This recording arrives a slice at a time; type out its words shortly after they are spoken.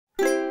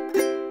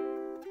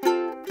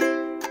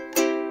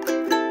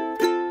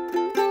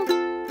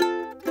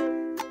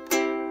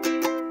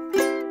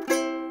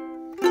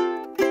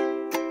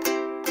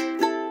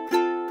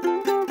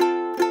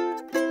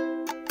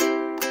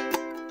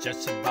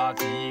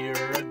about a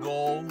year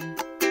ago,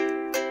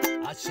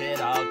 I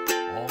set out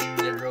on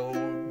the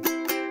road,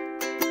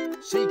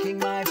 seeking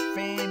my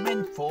fame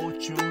and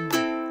fortune,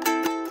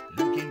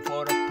 looking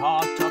for a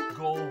pot of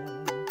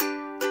gold.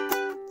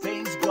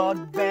 Things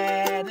got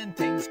bad and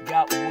things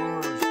got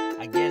worse,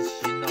 I guess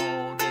you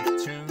know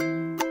the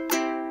tune.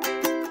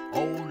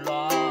 Oh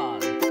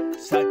Lord,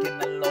 stuck in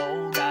the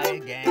load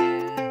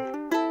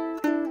again.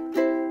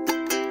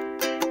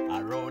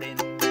 I rode in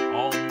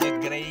on the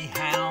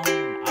Greyhound,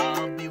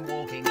 I'll be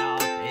walking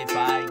out if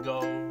I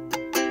go.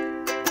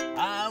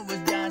 I was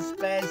just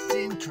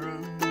passing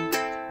through,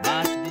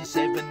 must be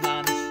 7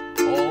 months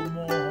or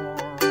more.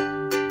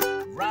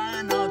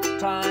 Ran out of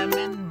time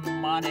and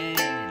money,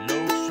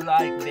 looks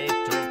like they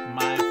took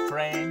my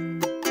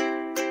friend.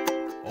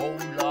 Oh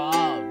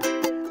Lord,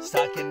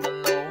 stuck in the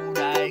load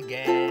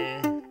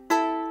again.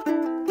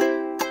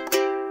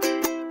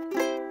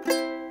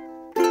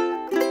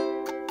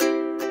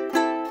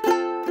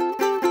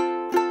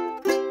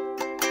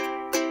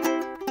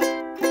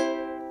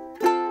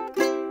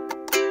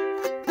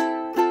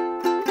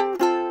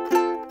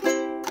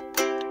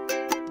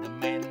 The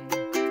man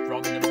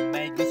from the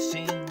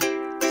magazine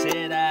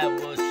said I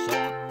was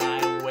on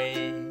my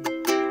way.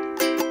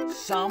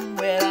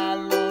 Somewhere I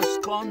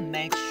lost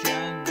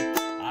connection,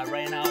 I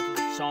ran out of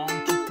song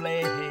to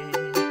play.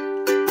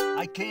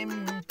 I came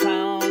in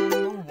town,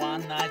 a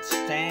one night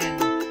stand,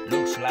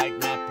 looks like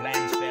my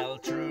plans fell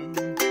through.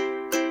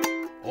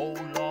 Oh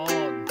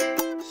Lord,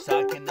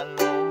 stuck in the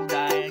load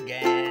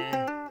again.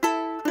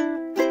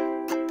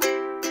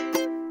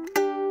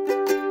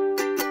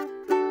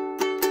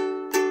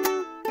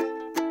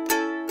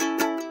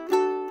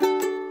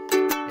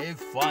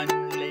 If I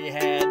only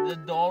had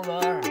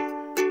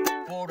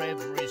 $1 for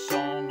every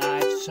song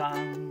I've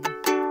sung,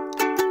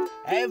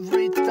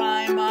 every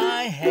time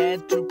I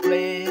had to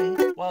play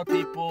while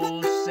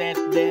people said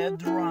they're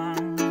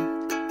drunk.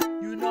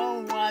 You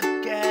know what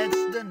gets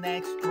the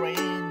next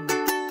train?